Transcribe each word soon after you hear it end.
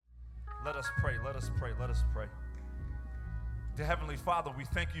Let us pray, let us pray, let us pray. Dear Heavenly Father, we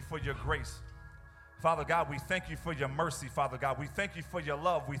thank you for your grace. Father God, we thank you for your mercy, Father God. We thank you for your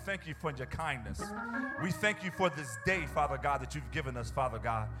love. We thank you for your kindness. We thank you for this day, Father God, that you've given us, Father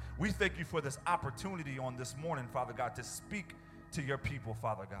God. We thank you for this opportunity on this morning, Father God, to speak to your people,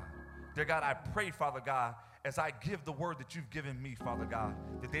 Father God. Dear God, I pray, Father God, as I give the word that you've given me, Father God,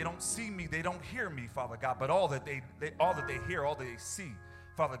 that they don't see me, they don't hear me, Father God, but all that they hear, all that they see,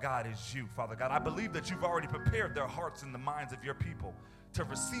 Father God, is you, Father God. I believe that you've already prepared their hearts and the minds of your people to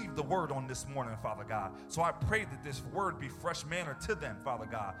receive the word on this morning, Father God. So I pray that this word be fresh manna to them, Father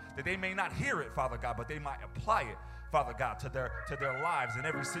God, that they may not hear it, Father God, but they might apply it, Father God, to their lives in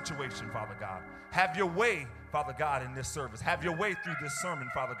every situation, Father God. Have your way, Father God, in this service. Have your way through this sermon,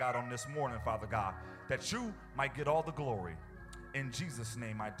 Father God, on this morning, Father God, that you might get all the glory. In Jesus'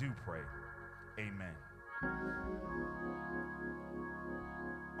 name I do pray. Amen.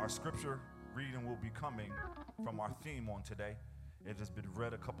 Our scripture reading will be coming from our theme on today. It has been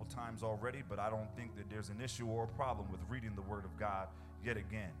read a couple times already, but I don't think that there's an issue or a problem with reading the Word of God yet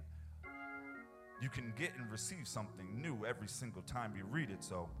again. You can get and receive something new every single time you read it,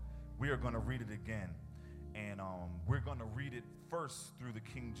 so we are going to read it again. And we're going to read it first through the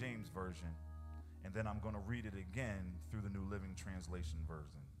King James Version, and then I'm going to read it again through the New Living Translation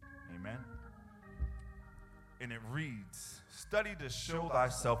version. Amen? And it reads, "Study to show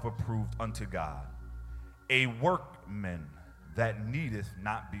thyself approved unto God, a workman that needeth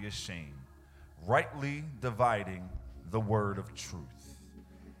not be ashamed, rightly dividing the word of truth."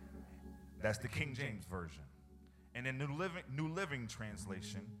 That's the King James Version. And in New Living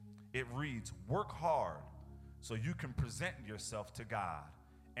Translation, it reads, "Work hard so you can present yourself to God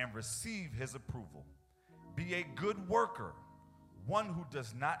and receive his approval. Be a good worker, one who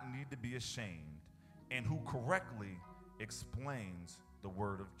does not need to be ashamed, and who correctly explains the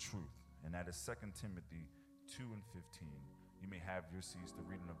word of truth." And that is 2 Timothy 2:15. You may have your seats. The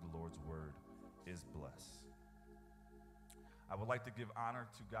reading of the Lord's word is blessed. I would like to give honor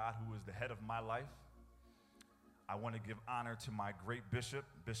to God, who is the head of my life. I want to give honor to my great bishop,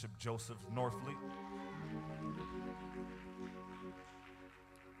 Bishop Joseph Norfleet.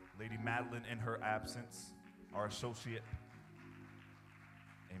 Lady Madeline in her absence, our associate,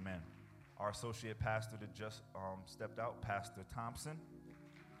 amen, our associate pastor that just stepped out, Pastor Thompson.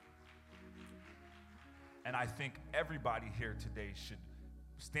 And I think everybody here today should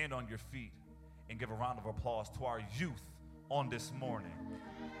stand on your feet and give a round of applause to our youth on this morning.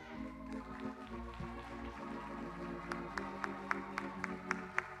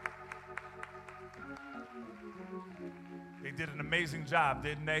 They did an amazing job,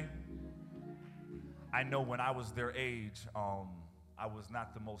 didn't they? I know when I was their age, I was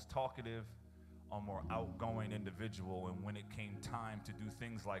not the most talkative or outgoing individual, and when it came time to do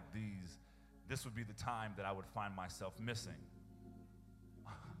things like these, this would be the time that I would find myself missing.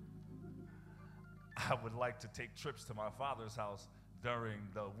 I would like to take trips to my father's house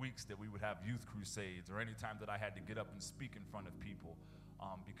during the weeks that we would have youth crusades, or any time that I had to get up and speak in front of people,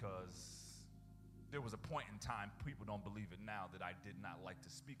 because there was a point in time, people don't believe it now, that I did not like to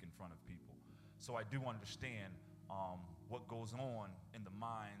speak in front of people. So I do understand what goes on in the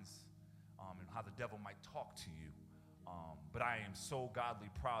minds and how the devil might talk to you. But I am so godly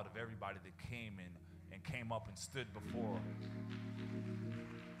proud of everybody that came in and came up and stood before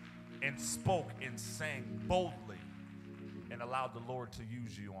and spoke and sang boldly and allowed the Lord to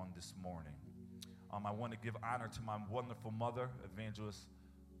use you on this morning. I want to give honor to my wonderful mother, Evangelist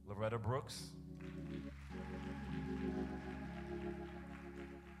Loretta Brooks.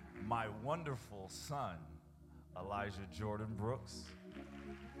 My wonderful son, Elijah Jordan Brooks.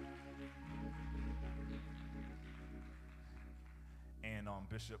 And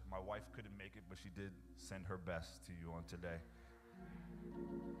Bishop, my wife couldn't make it, but she did send her best to you on today.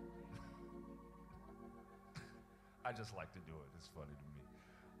 I just like to do it. It's funny to me.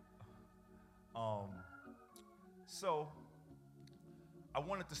 So I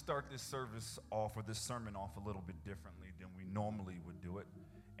wanted to start this service off, or this sermon off, a little bit differently than we normally would do it.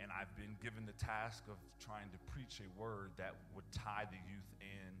 And I've been given the task of trying to preach a word that would tie the youth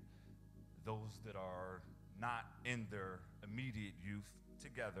and those that are not in their immediate youth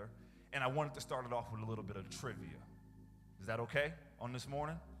together. And I wanted to start it off with a little bit of trivia. Is that okay on this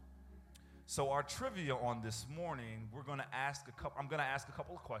morning? So our trivia on this morning, I'm going to ask a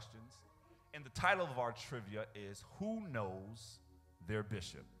couple of questions. And the title of our trivia is, "Who knows their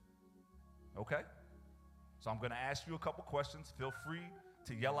bishop?" Okay? So I'm going to ask you a couple questions. Feel free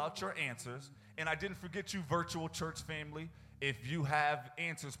to yell out your answers. And I didn't forget you, virtual church family. If you have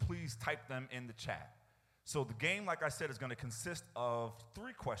answers, please type them in the chat. So the game, like I said, is going to consist of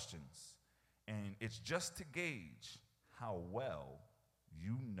 3 questions. And it's just to gauge how well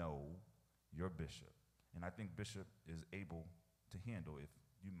you know your bishop. And I think Bishop is able to handle if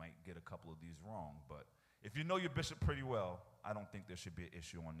you might get a couple of these wrong. But if you know your bishop pretty well, I don't think there should be an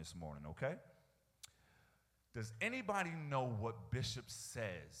issue on this morning, okay? Does anybody know what Bishop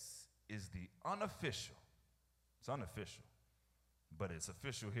says is the unofficial, it's unofficial, but it's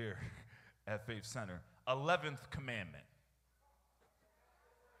official here at Faith Center, 11th commandment?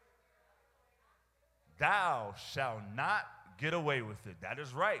 Thou shalt not get away with it. That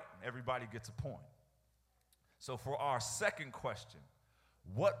is right. Everybody gets a point. So for our second question,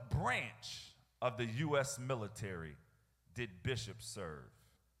 what branch of the U.S. military did Bishop serve?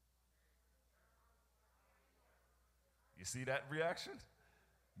 You see that reaction?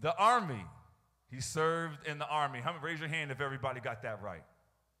 The Army. He served in the Army. Raise your hand if everybody got that right.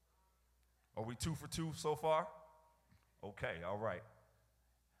 Are we 2 for 2 so far? Okay, all right.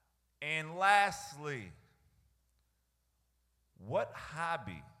 And lastly, what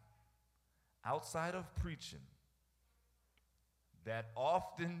hobby outside of preaching that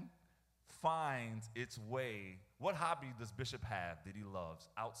often finds its way, what hobby does Bishop have that he loves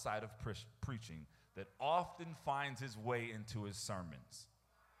outside of preaching that often finds his way into his sermons?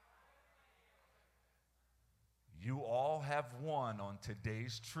 You all have won on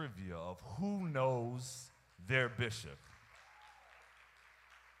today's trivia of who knows their bishop.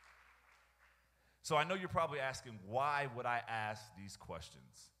 So I know you're probably asking, why would I ask these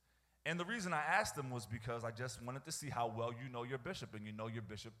questions? And the reason I asked them was because I just wanted to see how well you know your bishop, and you know your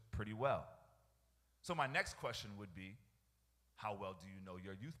bishop pretty well. So my next question would be, how well do you know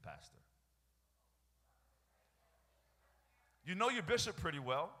your youth pastor? You know your bishop pretty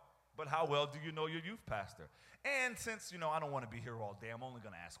well, but how well do you know your youth pastor? And since, I don't want to be here all day, I'm only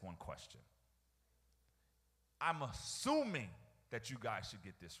going to ask one question. I'm assuming that you guys should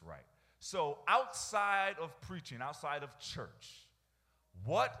get this right. So outside of preaching, outside of church,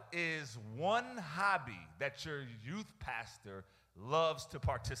 what is one hobby that your youth pastor loves to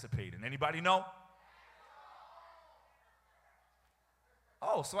participate in? Anybody know?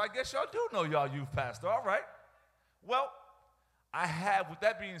 Oh, so I guess y'all do know y'all youth pastor. All right. Well, with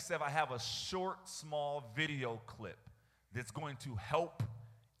that being said, I have a short, small video clip that's going to help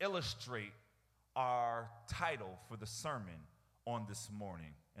illustrate our title for the sermon on this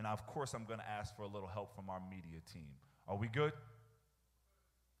morning. And of course, I'm going to ask for a little help from our media team. Are we good?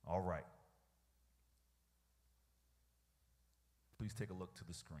 All right. Please take a look to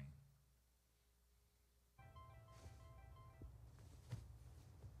the screen.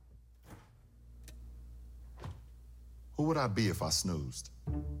 Who would I be if I snoozed?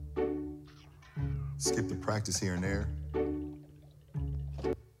 Skip the practice here and there?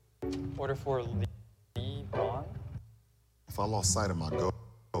 Order for Lee Braun? If I lost sight of my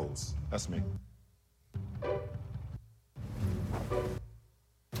goals? That's me.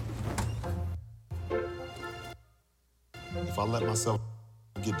 If I let myself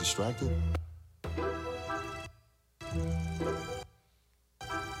get distracted?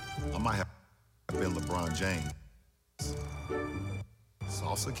 I might have been LeBron James.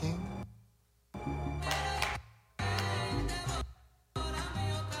 Salsa King?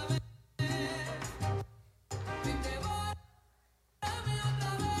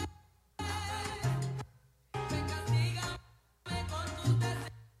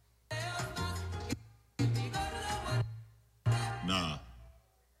 Nah,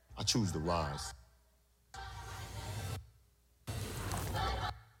 I choose to rise.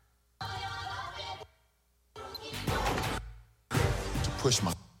 To push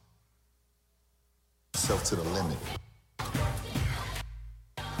myself to the limit.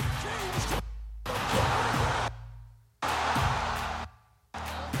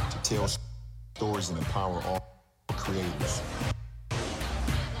 To tell stories and empower all creators.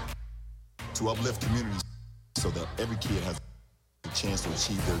 To uplift communities so that every kid has a chance to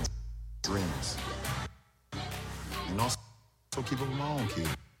achieve their dreams. And also keep up with my own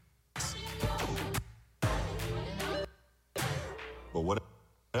kids. But what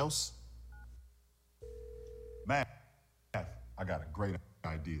else? Man, I got a great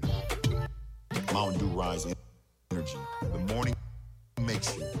idea. Mountain Dew Rise Energy. The morning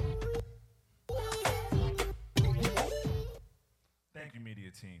makes you. Thank you,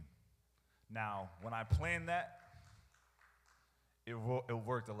 media team. Now, when I planned that, it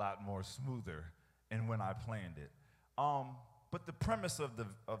worked a lot more smoother than when I planned it. But the premise of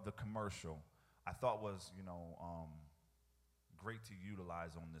the commercial, I thought was, great to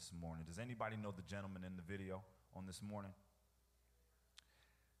utilize on this morning. Does anybody know the gentleman in the video on this morning?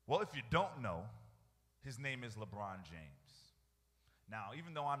 Well, if you don't know, His name is LeBron James. Now,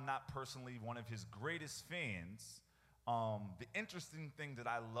 even though I'm not personally one of his greatest fans, the interesting thing that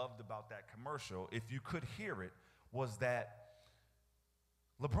I loved about that commercial, if you could hear it, was that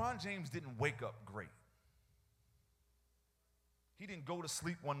LeBron James didn't wake up great. He didn't go to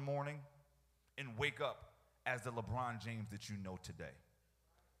sleep one morning and wake up as the LeBron James that you know today.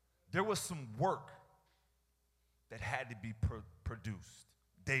 There was some work that had to be produced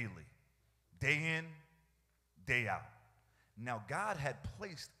daily, day in, day out. Now, God had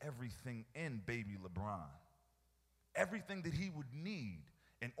placed everything in baby LeBron, everything that he would need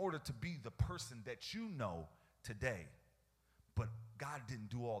in order to be the person that you know today. But God didn't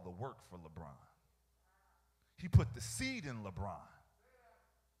do all the work for LeBron. He put the seed in LeBron.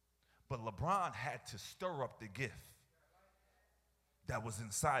 But LeBron had to stir up the gift that was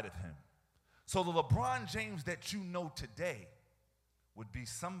inside of him. So the LeBron James that you know today would be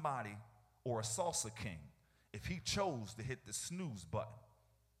somebody or a salsa king if he chose to hit the snooze button,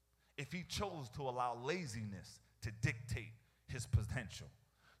 if he chose to allow laziness to dictate his potential.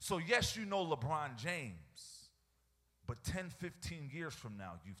 So yes, you know LeBron James, but 10, 15 years from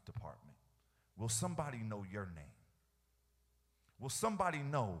now, youth department, will somebody know your name? Will somebody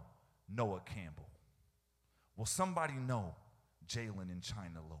know Noah Campbell? Will somebody know Jalen and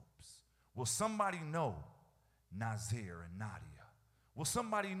China Lopes? Will somebody know Nazir and Nadia? Will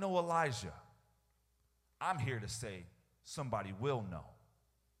somebody know Elijah? I'm here to say somebody will know.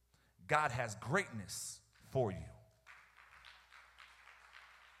 God has greatness for you.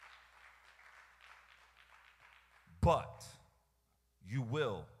 But you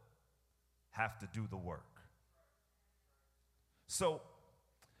will have to do the work. So,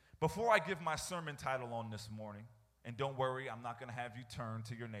 before I give my sermon title on this morning, and don't worry, I'm not going to have you turn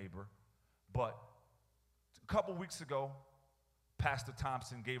to your neighbor, but a couple weeks ago, Pastor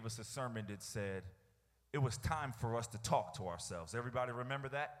Thompson gave us a sermon that said, it was time for us to talk to ourselves. Everybody remember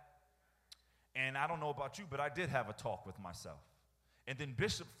that? And I don't know about you, but I did have a talk with myself. And then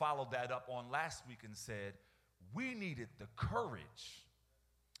Bishop followed that up on last week and said, we needed the courage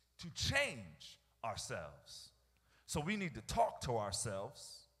to change ourselves. So we need to talk to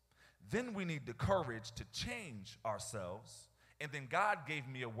ourselves. Then we need the courage to change ourselves. And then God gave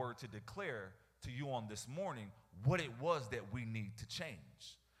me a word to declare to you on this morning what it was that we need to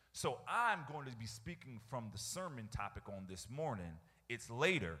change. So I'm going to be speaking from the sermon topic on this morning. It's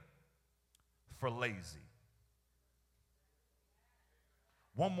later for lazy.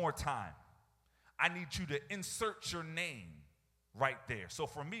 One more time. I need you to insert your name right there. So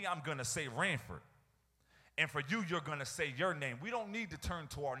for me, I'm going to say Ranford. And for you, you're going to say your name. We don't need to turn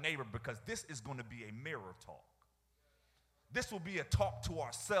to our neighbor because this is going to be a mirror talk. This will be a talk to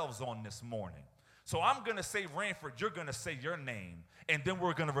ourselves on this morning. So I'm going to say Ranford, you're going to say your name, and then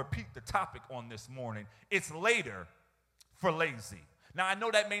we're going to repeat the topic on this morning. It's later for lazy. Now, I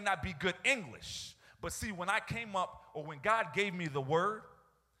know that may not be good English, but see, when I came up, or when God gave me the word,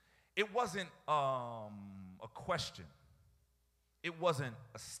 it wasn't a question. It wasn't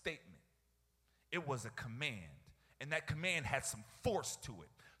a statement. It was a command, and that command had some force to it.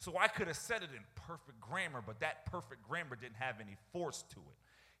 So I could have said it in perfect grammar, but that perfect grammar didn't have any force to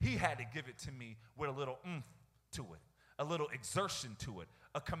it. He had to give it to me with a little oomph to it, a little exertion to it,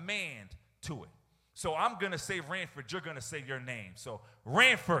 a command to it. So I'm going to say Ranford, you're going to say your name. So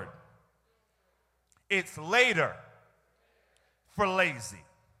Ranford, it's later for lazy.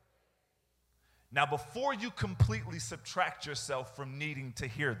 Now, before you completely subtract yourself from needing to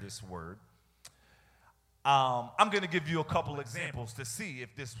hear this word, I'm going to give you a couple examples to see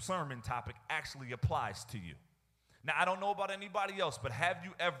if this sermon topic actually applies to you. Now, I don't know about anybody else, but have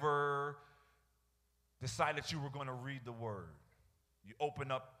you ever decided you were going to read the word? You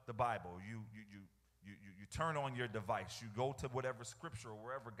open up the Bible, you turn on your device, you go to whatever scripture or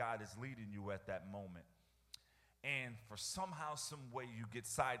wherever God is leading you at that moment, and for somehow, some way, you get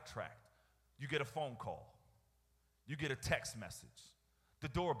sidetracked. You get a phone call. You get a text message. The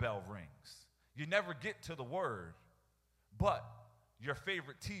doorbell rings. You never get to the word, but your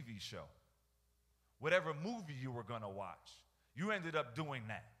favorite TV show, whatever movie you were going to watch, you ended up doing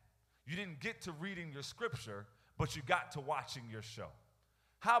that. You didn't get to reading your scripture, but you got to watching your show.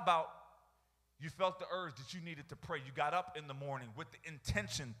 How about you felt the urge that you needed to pray? You got up in the morning with the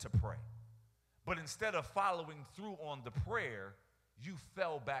intention to pray, but instead of following through on the prayer, you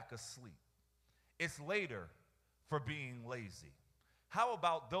fell back asleep. It's later for being lazy. How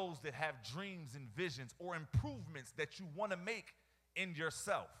about those that have dreams and visions or improvements that you want to make in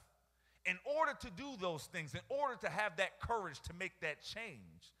yourself? In order to do those things, in order to have that courage to make that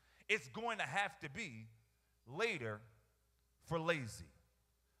change, it's going to have to be later for lazy.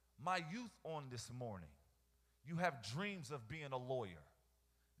 My youth on this morning, you have dreams of being a lawyer,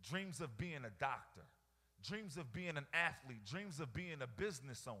 dreams of being a doctor, dreams of being an athlete, dreams of being a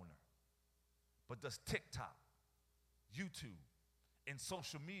business owner. But does TikTok, YouTube, and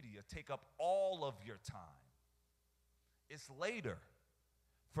social media take up all of your time? It's later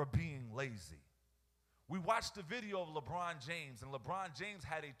for being lazy. We watched the video of LeBron James, and LeBron James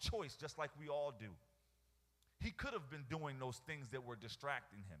had a choice just like we all do. He could have been doing those things that were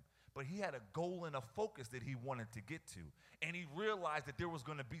distracting him, but he had a goal and a focus that he wanted to get to, and he realized that there was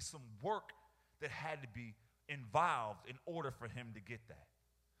going to be some work that had to be involved in order for him to get that.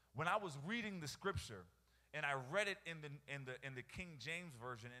 When I was reading the scripture, and I read it in the King James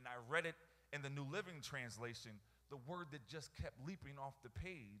Version, and I read it in the New Living Translation, the word that just kept leaping off the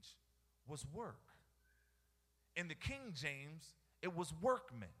page was work. In the King James, it was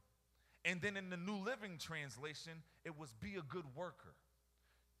workman. And then in the New Living Translation, it was be a good worker.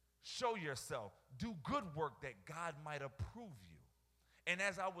 Show yourself. Do good work that God might approve you. And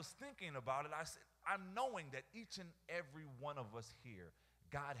as I was thinking about it, I said, I'm knowing that each and every one of us here,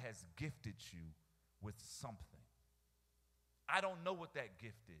 God has gifted you with something. I don't know what that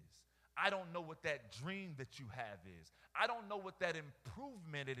gift is. I don't know what that dream that you have is. I don't know what that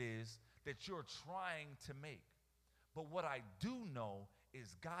improvement it is that you're trying to make. But what I do know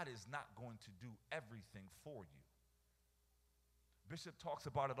is God is not going to do everything for you. Bishop talks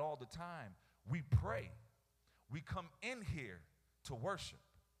about it all the time. We pray. We come in here to worship.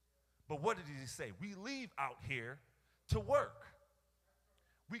 But what did he say? We leave out here to work.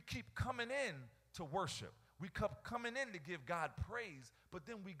 We keep coming in to worship. We keep coming in to give God praise, but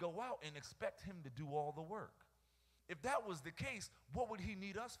then we go out and expect him to do all the work. If that was the case, what would he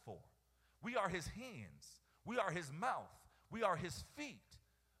need us for? We are his hands. We are his mouth. We are his feet.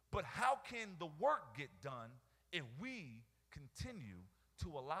 But how can the work get done if we continue to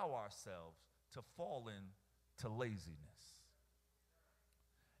allow ourselves to fall into laziness?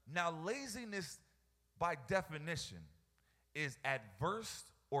 Now, laziness, by definition, is adverse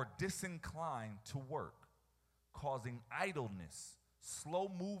or disinclined to work, causing idleness,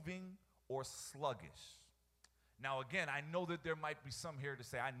 slow moving, or sluggish. Now, again, I know that there might be some here to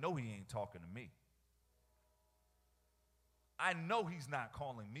say, I know he ain't talking to me. I know he's not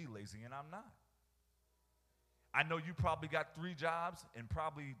calling me lazy, and I'm not. I know you probably got 3 jobs and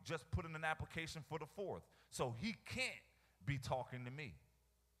probably just put in an application for the 4th. So he can't be talking to me.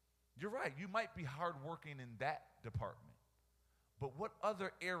 You're right. You might be hardworking in that department. But what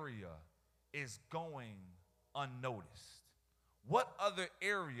other area is going unnoticed? What other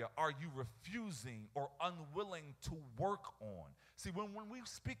area are you refusing or unwilling to work on? See, when we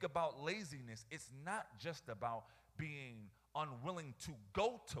speak about laziness, it's not just about being unwilling to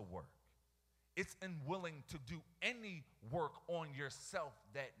go to work. It's unwilling to do any work on yourself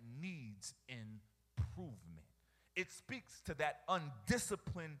that needs improvement. It speaks to that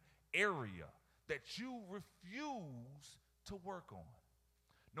undisciplined area that you refuse to work on.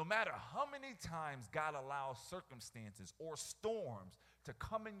 No matter how many times God allows circumstances or storms to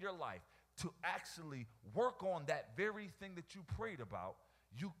come in your life to actually work on that very thing that you prayed about,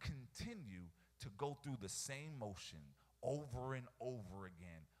 you continue to go through the same motion over and over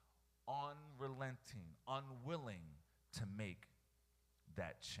again, unrelenting, unwilling to make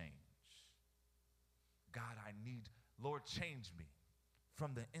that change. God, Lord, change me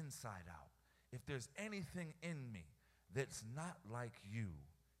from the inside out. If there's anything in me that's not like you,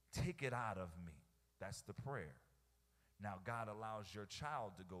 take it out of me. That's the prayer. Now, God allows your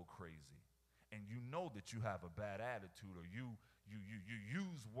child to go crazy, and you know that you have a bad attitude, or you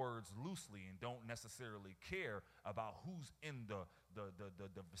use words loosely and don't necessarily care about who's in the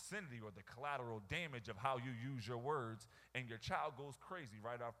vicinity or the collateral damage of how you use your words, and your child goes crazy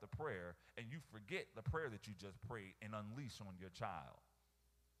right after prayer, and you forget the prayer that you just prayed and unleash on your child.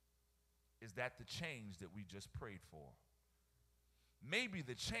 Is that the change that we just prayed for? Maybe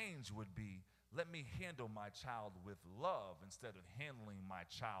the change would be, let me handle my child with love instead of handling my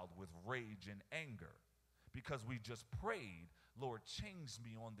child with rage and anger. Because we just prayed, Lord, change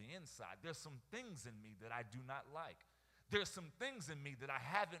me on the inside. There's some things in me that I do not like. There's some things in me that I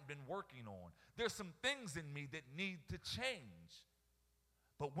haven't been working on. There's some things in me that need to change.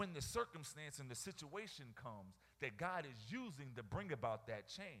 But when the circumstance and the situation comes that God is using to bring about that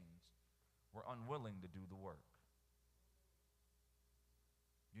change, we're unwilling to do the work.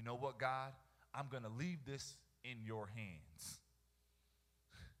 You know what, God? I'm going to leave this in your hands.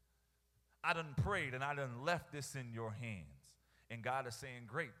 I done prayed and I done left this in your hands. And God is saying,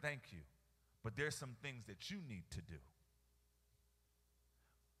 great, thank you. But there's some things that you need to do.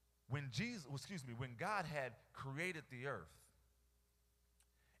 When God had created the earth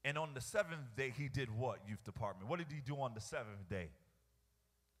And on the seventh day, he did what, youth department? What did he do on the seventh day?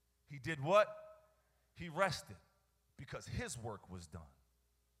 He did what? He rested because his work was done.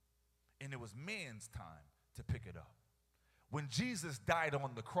 And it was man's time to pick it up. When Jesus died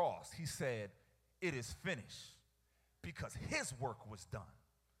on the cross, he said, it is finished, because his work was done.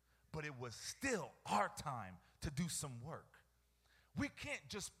 But it was still our time to do some work. We can't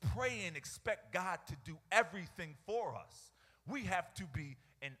just pray and expect God to do everything for us. We have to be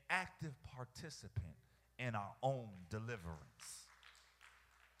an active participant in our own deliverance.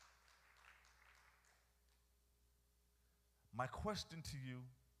 My question to you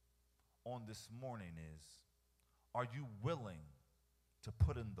on this morning is, are you willing to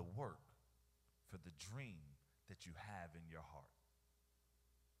put in the work for the dream that you have in your heart?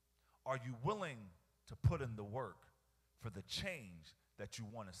 Are you willing to put in the work for the change that you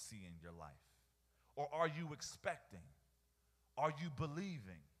want to see in your life? Or are you expecting? Are you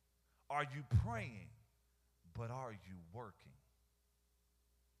believing? Are you praying? But are you working?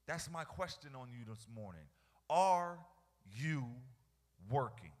 That's my question on you this morning. Are you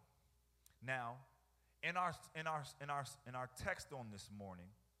working? Now, in our text on this morning,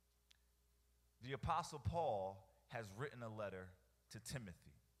 the Apostle Paul has written a letter to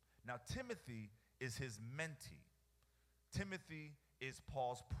Timothy. Now, Timothy is his mentee. Timothy is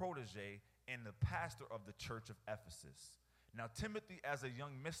Paul's protege and the pastor of the church of Ephesus. Now, Timothy, as a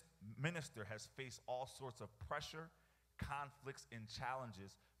young minister, has faced all sorts of pressure, conflicts, and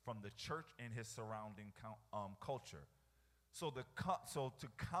challenges from the church and his surrounding culture. So to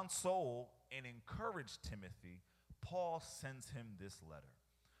console and encourage Timothy, Paul sends him this letter.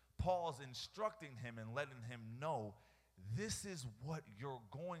 Paul's instructing him and letting him know, this is what you're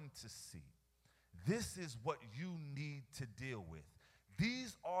going to see. This is what you need to deal with.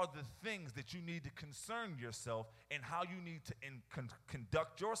 These are the things that you need to concern yourself and how you need to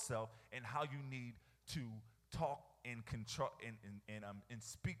conduct yourself and how you need to talk and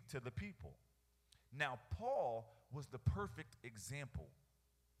speak to the people. Now, Paul was the perfect example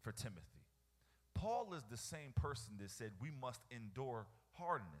for Timothy. Paul is the same person that said we must endure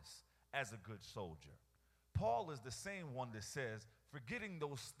hardness as a good soldier. Paul is the same one that says, forgetting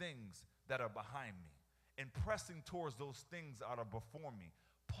those things that are behind me and pressing towards those things that are before me.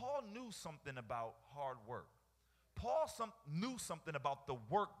 Paul knew something about hard work. Paul knew something about the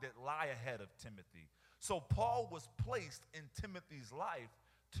work that lie ahead of Timothy. So Paul was placed in Timothy's life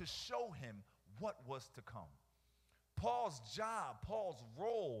to show him what was to come. Paul's job, Paul's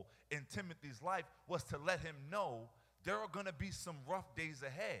role in Timothy's life was to let him know there are going to be some rough days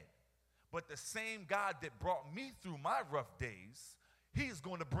ahead. But the same God that brought me through my rough days, he's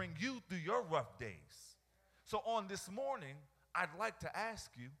going to bring you through your rough days. So on this morning, I'd like to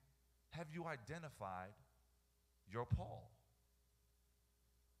ask you, have you identified your Paul?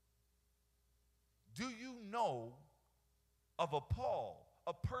 Do you know of a Paul,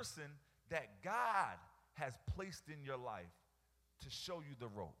 a person that God has placed in your life to show you the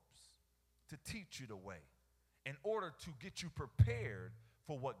ropes, to teach you the way, in order to get you prepared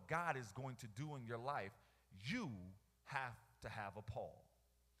for what God is going to do in your life? You have to have a Paul.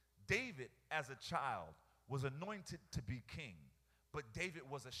 David, as a child, was anointed to be king, but David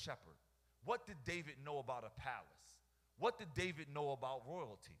was a shepherd. What did David know about a palace? What did David know about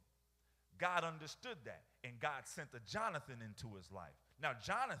royalty? God understood that, and God sent a Jonathan into his life. Now,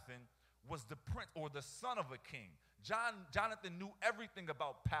 Jonathan was the prince or the son of a king. Jonathan knew everything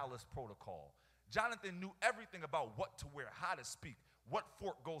about palace protocol. Jonathan knew everything about what to wear, how to speak, what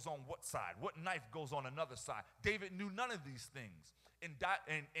fork goes on what side, what knife goes on another side. David knew none of these things. And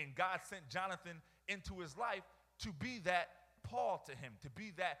God sent Jonathan into his life to be that Paul to him, to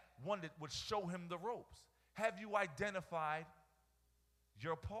be that one that would show him the ropes. Have you identified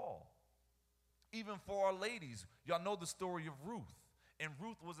your Paul? Even for our ladies, y'all know the story of Ruth. And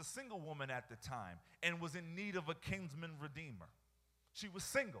Ruth was a single woman at the time and was in need of a kinsman redeemer. She was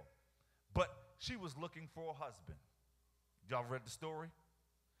single, but she was looking for a husband. Y'all read the story?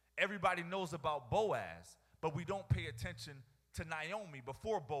 Everybody knows about Boaz, but we don't pay attention to Naomi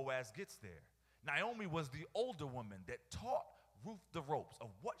before Boaz gets there. Naomi was the older woman that taught Ruth the ropes of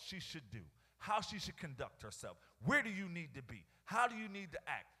what she should do, how she should conduct herself. Where do you need to be? How do you need to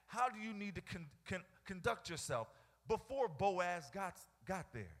act? How do you need to conduct yourself before Boaz got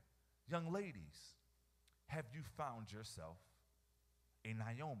there? Young ladies, have you found yourself a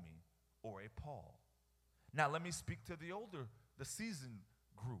Naomi or a Paul? Now let me speak to the seasoned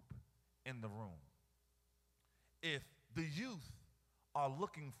group in the room. If the youth are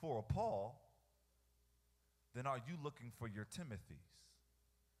looking for a Paul, then are you looking for your Timothys?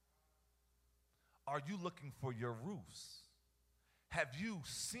 Are you looking for your Ruths? Have you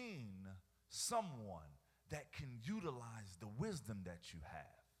seen someone that can utilize the wisdom that you have?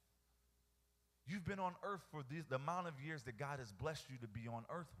 You've been on earth for the amount of years that God has blessed you to be on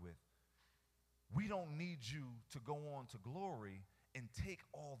earth with. We don't need you to go on to glory and take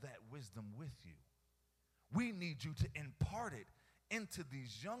all that wisdom with you. We need you to impart it into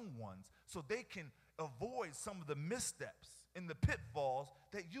these young ones so they can avoid some of the missteps and the pitfalls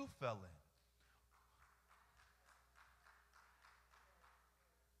that you fell in.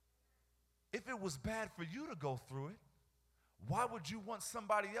 If it was bad for you to go through it, why would you want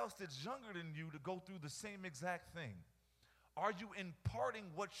somebody else that's younger than you to go through the same exact thing? Are you imparting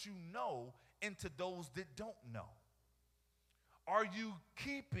what you know into those that don't know? Are you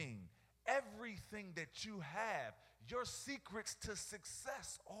keeping everything that you have, your secrets to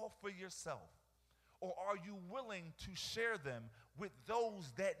success, all for yourself? Or are you willing to share them with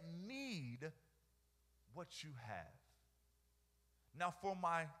those that need what you have? Now, for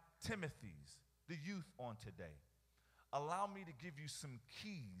my Timothys, the youth on today, allow me to give you some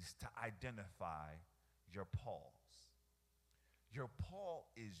keys to identify your Pauls. Your Paul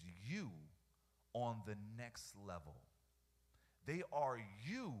is you on the next level. They are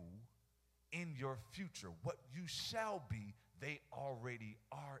you in your future. What you shall be, they already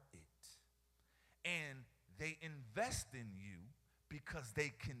are it. And they invest in you because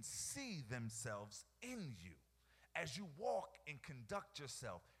they can see themselves in you. As you walk and conduct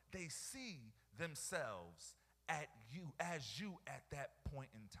yourself, they see themselves at you, as you at that point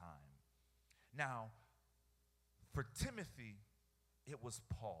in time. Now, for Timothy, it was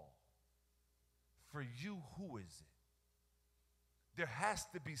Paul. For you, who is it? There has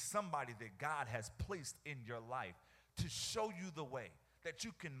to be somebody that God has placed in your life to show you the way, that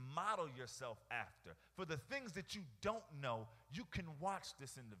you can model yourself after. For the things that you don't know, you can watch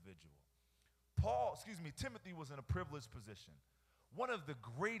this individual. Timothy was in a privileged position. One of the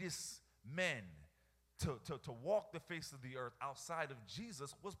greatest men to walk the face of the earth outside of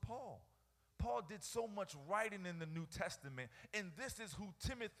Jesus was Paul. Paul did so much writing in the New Testament, and this is who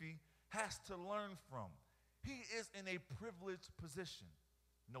Timothy has to learn from. He is in a privileged position,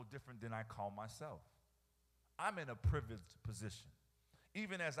 no different than I call myself. I'm in a privileged position.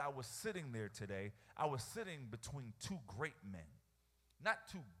 Even as I was sitting there today, I was sitting between two great men. Not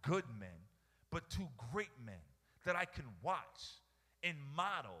two good men, but two great men that I can watch and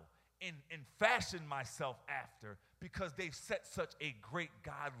model and fashion myself after because they've set such a great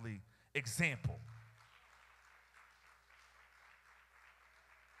godly example.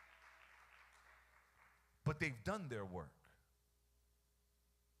 But they've done their work.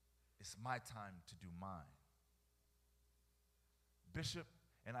 It's my time to do mine. Bishop,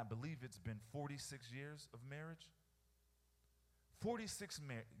 and I believe it's been 46 years of marriage. 46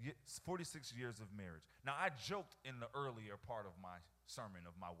 years of marriage. Now, I joked in the earlier part of my sermon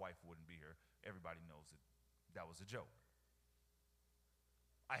of my wife wouldn't be here. Everybody knows that was a joke.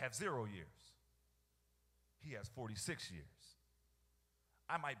 I have 0 years. He has 46 years.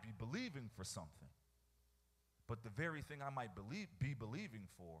 I might be believing for something, but the very thing I might be believing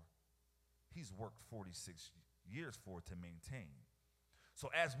for, he's worked 46 years for to maintain. So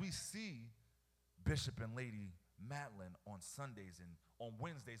as we see Bishop and Lady Madeline on Sundays and on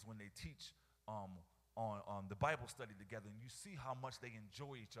Wednesdays when they teach on the Bible study together, and you see how much they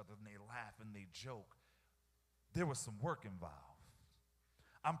enjoy each other and they laugh and they joke, there was some work involved.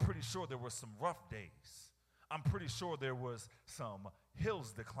 I'm pretty sure there were some rough days. I'm pretty sure there was some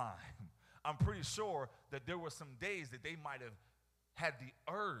hills to climb. I'm pretty sure that there were some days that they might have had the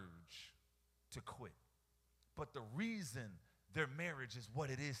urge to quit. But the reason their marriage is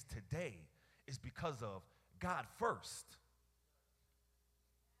what it is today is because of God first.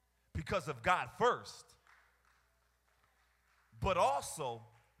 Because of God first. But also,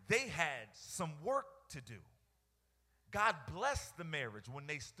 they had some work to do. God blessed the marriage when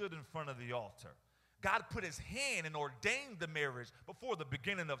they stood in front of the altar. God put his hand and ordained the marriage before the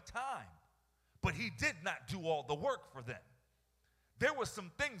beginning of time. But he did not do all the work for them. There were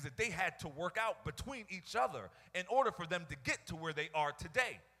some things that they had to work out between each other in order for them to get to where they are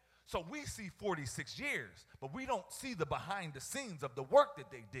today. So we see 46 years, but we don't see the behind the scenes of the work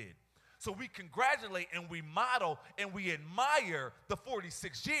that they did. So we congratulate and we model and we admire the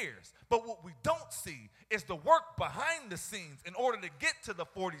 46 years. But what we don't see is the work behind the scenes in order to get to the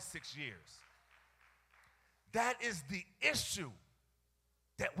 46 years. That is the issue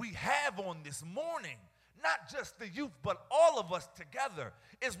that we have on this morning. Not just the youth, but all of us together,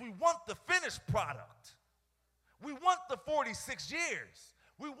 is we want the finished product. We want the 46 years.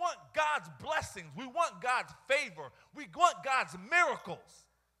 We want God's blessings. We want God's favor. We want God's miracles.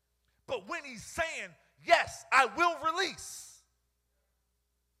 But when he's saying, yes, I will release,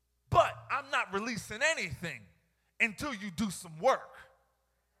 But I'm not releasing anything until you do some work.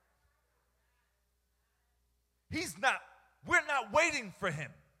 We're not waiting for him.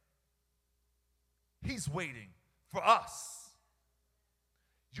 He's waiting for us.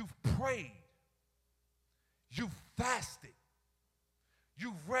 You've prayed. You've fasted.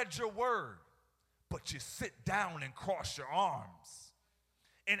 You've read your word. But you sit down and cross your arms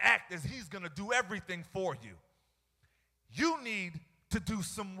and act as he's going to do everything for you. You need to do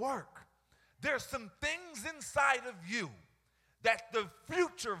some work. There's some things inside of you that the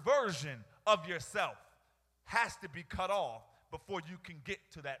future version of yourself has to be cut off before you can get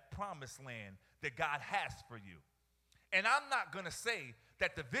to that promised land that God has for you. And I'm not going to say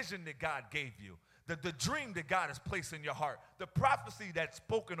that the vision that God gave you, the dream that God has placed in your heart, the prophecy that's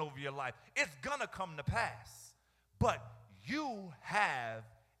spoken over your life, it's going to come to pass. But you have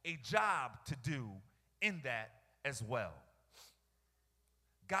a job to do in that as well.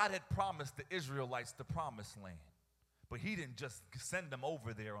 God had promised the Israelites the promised land, but he didn't just send them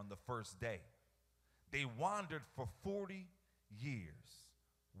over there on the first day. They wandered for 40 years.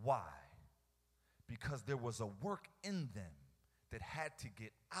 Why? Because there was a work in them that had to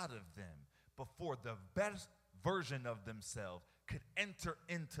get out of them before the best version of themselves could enter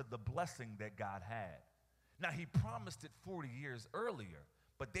into the blessing that God had. Now, he promised it 40 years earlier,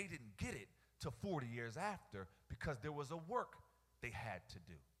 but they didn't get it till 40 years after because there was a work they had to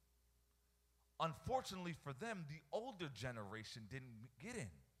do. Unfortunately for them, the older generation didn't get in.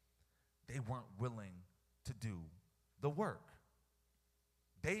 They weren't willing to do the work.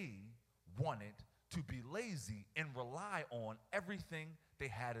 They wanted to be lazy and rely on everything they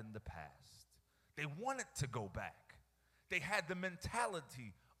had in the past. They wanted to go back. They had the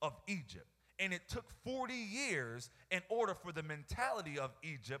mentality of Egypt. And it took 40 years in order for the mentality of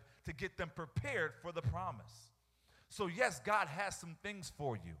Egypt to get them prepared for the promise. So yes, God has some things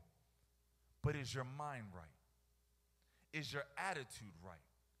for you, but is your mind right? Is your attitude right?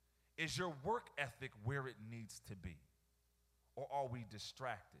 Is your work ethic where it needs to be? Or are we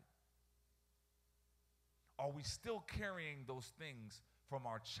distracted? Are we still carrying those things from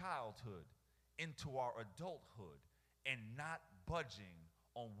our childhood into our adulthood and not budging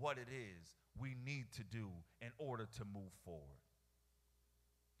on what it is we need to do in order to move forward?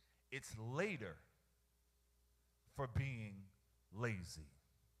 It's later for being lazy.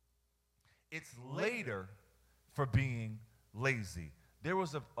 It's later for being lazy. There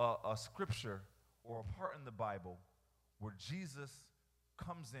was a scripture or a part in the Bible where Jesus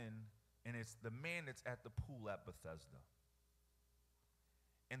comes in, and it's the man that's at the pool at Bethesda.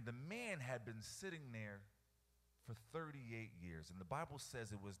 And the man had been sitting there for 38 years. And the Bible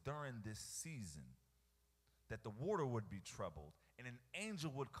says it was during this season that the water would be troubled, and an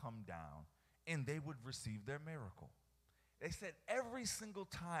angel would come down, and they would receive their miracle. They said every single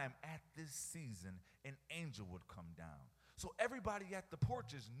time at this season, an angel would come down. So everybody at the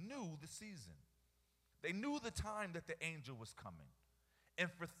porches knew the season. They knew the time that the angel was coming.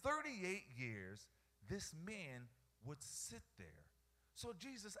 And for 38 years, this man would sit there. So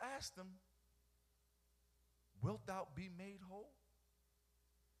Jesus asked him, "Wilt thou be made whole?"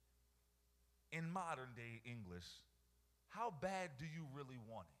 In modern day English, how bad do you really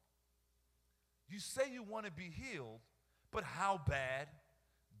want it? You say you want to be healed, but how bad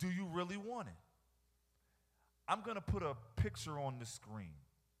do you really want it? I'm going to put a picture on the screen,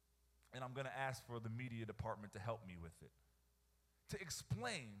 and I'm going to ask for the media department to help me with it, to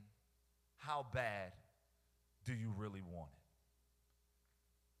explain how bad do you really want it.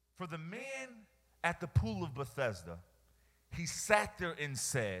 For the man at the pool of Bethesda, he sat there and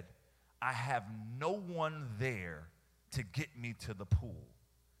said, "I have no one there to get me to the pool."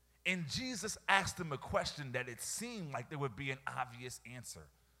 And Jesus asked him a question that it seemed like there would be an obvious answer.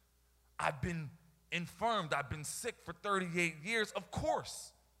 I've been infirmed, I've been sick for 38 years. Of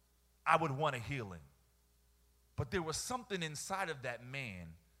course, I would want a healing. But there was something inside of that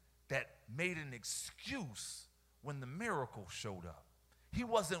man that made an excuse when the miracle showed up. He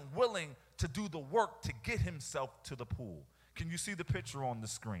wasn't willing to do the work to get himself to the pool. Can you see the picture on the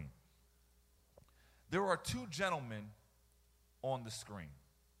screen? There are two gentlemen on the screen.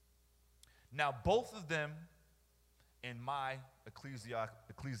 Now, both of them, in my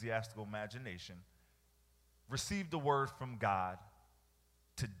ecclesiastical imagination, received the word from God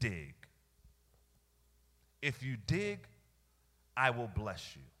to dig. If you dig, I will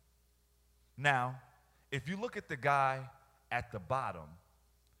bless you. Now, if you look at the guy at the bottom,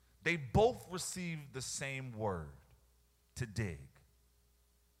 they both received the same word, to dig.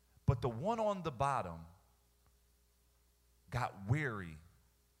 But the one on the bottom got weary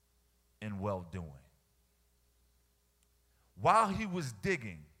in well-doing. While he was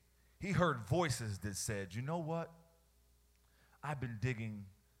digging, he heard voices that said, you know what? I've been digging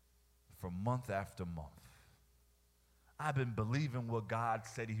for month after month. I've been believing what God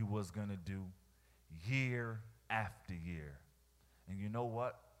said he was going to do year after year. And you know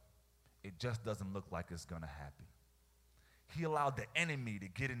what? It just doesn't look like it's going to happen. He allowed the enemy to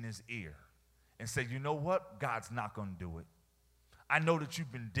get in his ear and say, you know what? God's not going to do it. I know that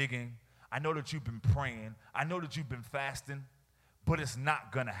you've been digging. I know that you've been praying. I know that you've been fasting, but it's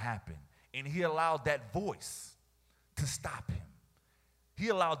not going to happen. And he allowed that voice to stop him. He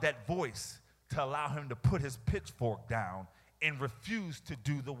allowed that voice to allow him to put his pitchfork down and refuse to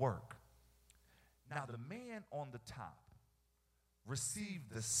do the work. Now, the man on the top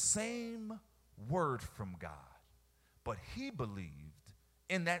received the same word from God, but he believed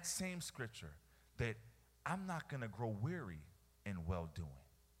in that same scripture that I'm not going to grow weary in well-doing,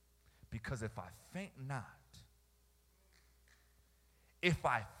 because if I faint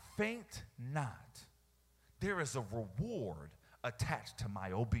not, there is a reward attached to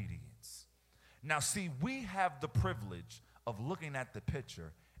my obedience. Now, see, we have the privilege of looking at the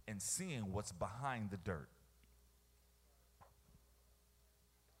picture and seeing what's behind the dirt.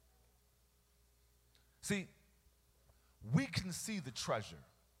 See, we can see the treasure.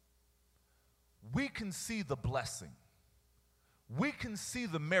 We can see the blessing. We can see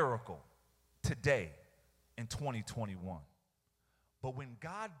the miracle today in 2021. But when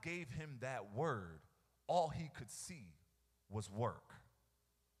God gave him that word, all he could see was work.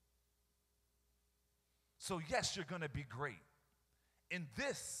 So yes, you're going to be great. And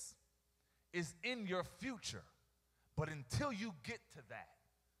this is in your future. But until you get to that,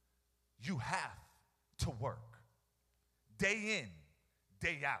 you have to work. Day in,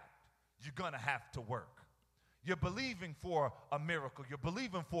 day out, you're going to have to work. You're believing for a miracle. You're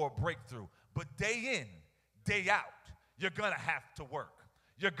believing for a breakthrough. But day in, day out, you're going to have to work.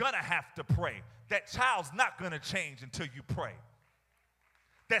 You're going to have to pray. That child's not going to change until you pray.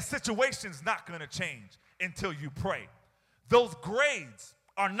 That situation's not going to change until you pray. Those grades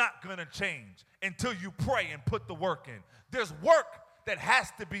are not going to change until you pray and put the work in. There's work that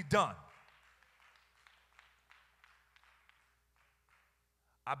has to be done.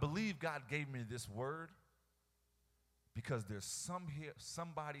 I believe God gave me this word because there's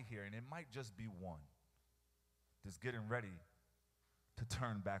somebody here, and it might just be one, that's getting ready to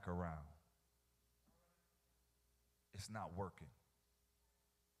turn back around. It's not working.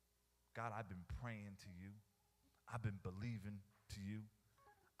 God, I've been praying to you. I've been believing to you.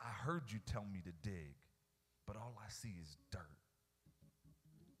 I heard you tell me to dig, but all I see is dirt.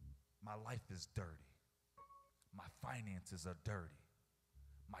 My life is dirty. My finances are dirty.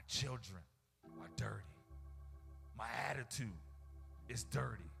 My children are dirty. My attitude is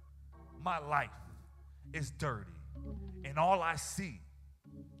dirty. My life is dirty. And all I see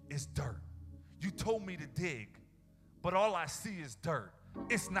is dirt. You told me to dig, but all I see is dirt.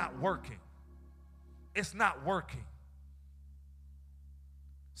 It's not working. It's not working.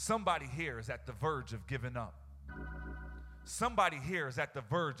 Somebody here is at the verge of giving up. Somebody here is at the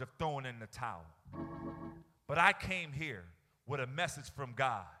verge of throwing in the towel. But I came here with a message from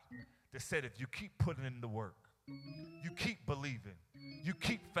God that said if you keep putting in the work, you keep believing, you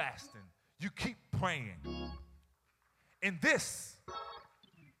keep fasting, you keep praying, and this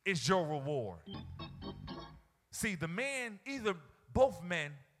is your reward. See, both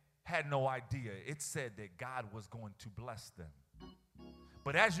men had no idea. It said that God was going to bless them.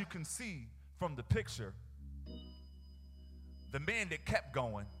 But as you can see from the picture, the man that kept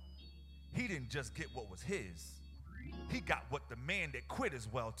going, he didn't just get what was his. He got what the man that quit as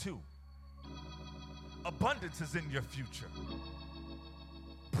well too. Abundance is in your future.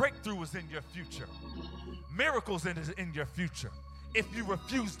 Breakthrough is in your future. Miracles is in your future. If you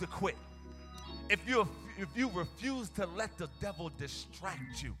refuse to quit, if you refuse to let the devil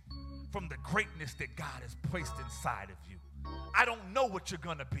distract you from the greatness that God has placed inside of you. I don't know what you're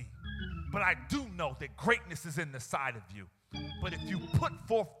gonna be, but I do know that greatness is in the side of you. But if you put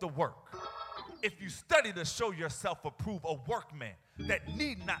forth the work, if you study to show yourself approved, a workman that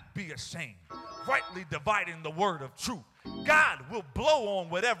need not be ashamed, rightly dividing the word of truth, God will blow on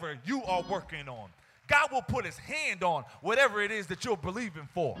whatever you are working on. God will put his hand on whatever it is that you're believing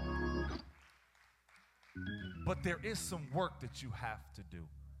for. But there is some work that you have to do.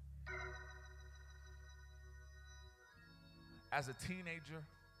 As a teenager,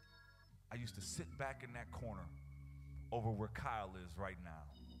 I used to sit back in that corner over where Kyle is right now.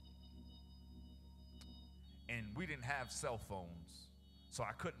 And we didn't have cell phones, so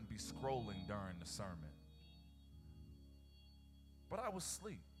I couldn't be scrolling during the sermon. But I was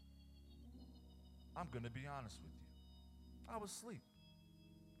asleep. I'm going to be honest with you. I was asleep.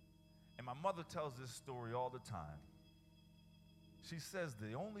 And my mother tells this story all the time. She says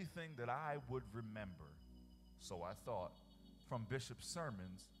the only thing that I would remember, so I thought, from Bishop's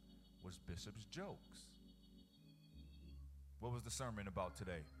sermons was Bishop's jokes. What was the sermon about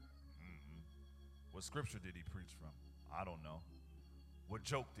today? What scripture did he preach from? I don't know. What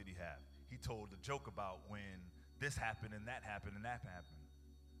joke did he have? He told a joke about when this happened and that happened and that happened.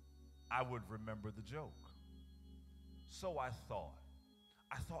 I would remember the joke. So I thought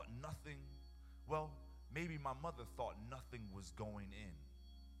nothing, well, maybe my mother thought nothing was going in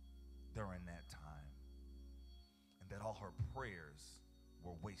during that time and that all her prayers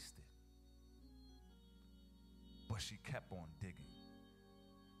were wasted. But she kept on digging.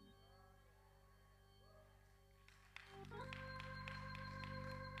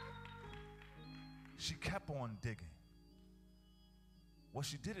 She kept on digging. What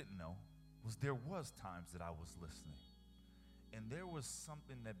she didn't know was there was times that I was listening. And there was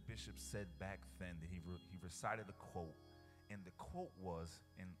something that Bishop said back then that he recited a quote. And the quote was,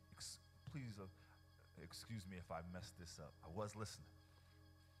 and please excuse me if I messed this up. I was listening.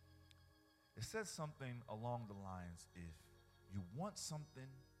 It says something along the lines, if you want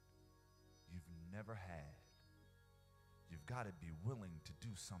something you've never had, you've got to be willing to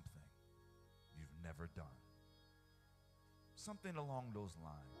do something you've never done. Something along those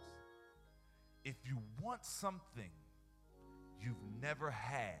lines. If you want something you've never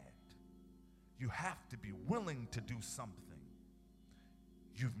had, you have to be willing to do something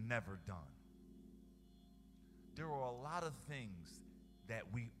you've never done. There are a lot of things that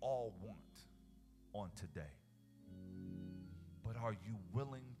we all want on today. But are you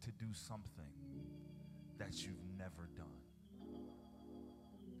willing to do something that you've never done?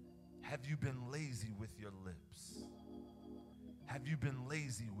 Have you been lazy with your lips? Have you been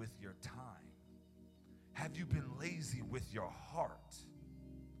lazy with your time? Have you been lazy with your heart?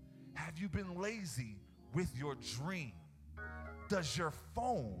 Have you been lazy with your dream? Does your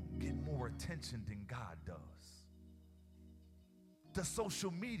phone get more attention than God does? Does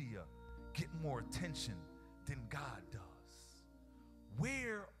social media get more attention than God does?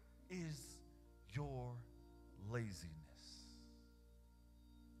 Where is your laziness?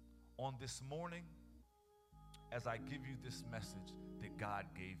 On this morning, as I give you this message that God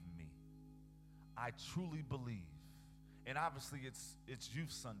gave me, I truly believe, and obviously it's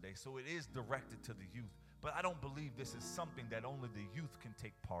Youth Sunday, so it is directed to the youth, but I don't believe this is something that only the youth can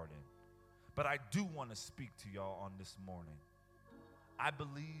take part in. But I do want to speak to y'all on this morning. I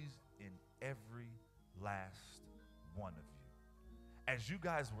believe in every last one of you. As you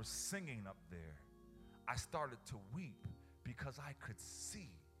guys were singing up there, I started to weep because I could see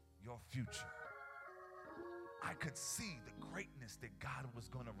your future. I could see the greatness that God was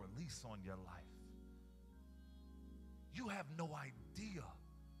going to release on your life. You have no idea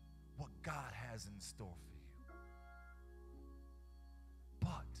what God has in store for you.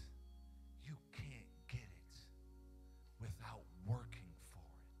 But you can't get it without working for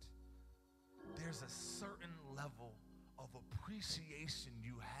it. There's a certain level of appreciation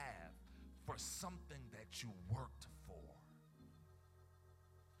you have for something that you worked for.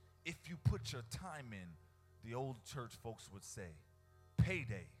 If you put your time in, the old church folks would say,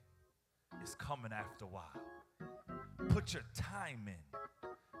 payday is coming after a while. Put your time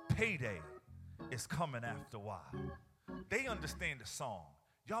in. Payday is coming after a while. They understand the song.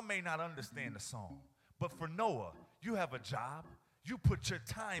 Y'all may not understand the song, but for Noah, you have a job. You put your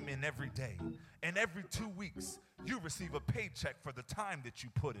time in every day, and every 2 weeks, you receive a paycheck for the time that you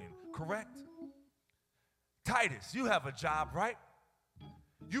put in, correct? Titus, you have a job, right?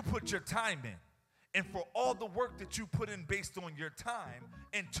 You put your time in, and for all the work that you put in based on your time,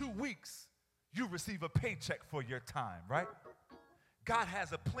 in 2 weeks, you receive a paycheck for your time, right? God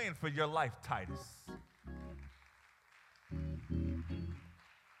has a plan for your life, Titus.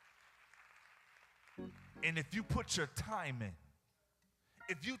 And if you put your time in,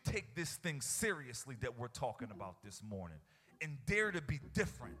 if you take this thing seriously that we're talking about this morning and dare to be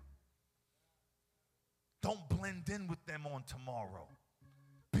different, don't blend in with them on tomorrow.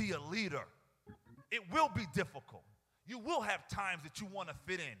 Be a leader. It will be difficult. You will have times that you want to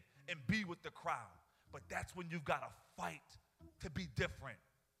fit in and be with the crowd, but that's when you've got to fight to be different.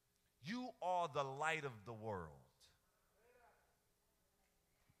 You are the light of the world.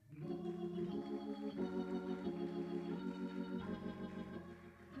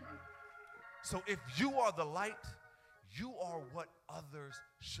 So if you are the light, you are what others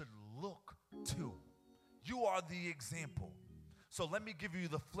should look to. You are the example. So let me give you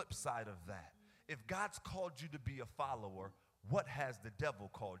the flip side of that. If God's called you to be a follower, what has the devil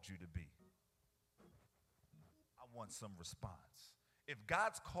called you to be? I want some response. If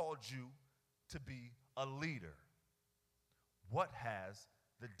God's called you to be a leader, what has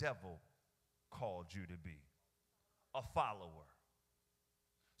the devil called you to be? A follower.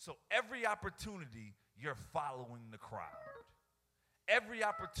 So every opportunity, you're following the crowd. Every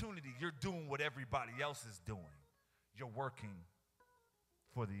opportunity, you're doing what everybody else is doing. You're working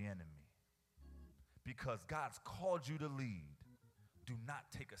for the enemy. Because God's called you to lead, do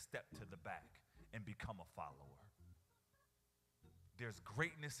not take a step to the back and become a follower. There's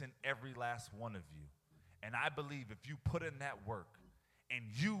greatness in every last one of you. And I believe if you put in that work and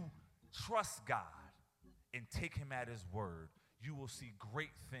you trust God and take him at his word, you will see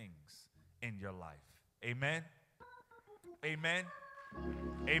great things in your life. Amen? Amen?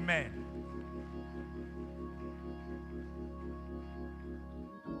 Amen.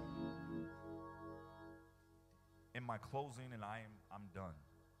 In my closing, and I'm done.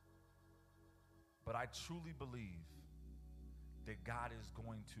 But I truly believe that God is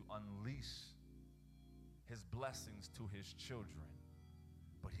going to unleash his blessings to his children,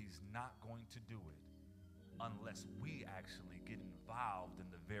 but he's not going to do it unless we actually get involved in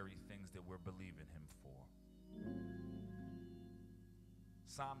the very things that we're believing him for.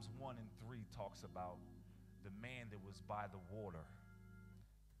 Psalms 1 and 3 talks about the man that was by the water,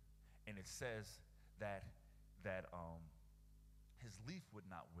 and it says that his leaf would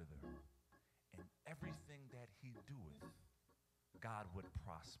not wither, and everything that he doeth, God would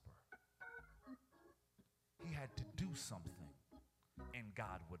prosper. He had to do something, and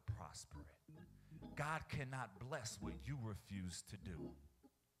God would prosper it. God cannot bless what you refuse to do.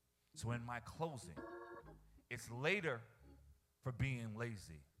 So in my closing, it's later for being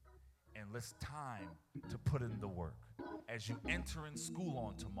lazy, and it's time to put in the work. As you enter in school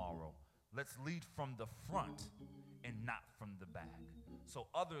on tomorrow, let's lead from the front and not from the back, so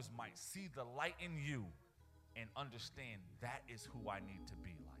others might see the light in you and understand that is who I need to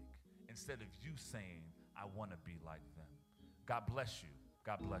be like, instead of you saying, I want to be like them. God bless you.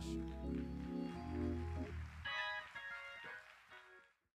 God bless you.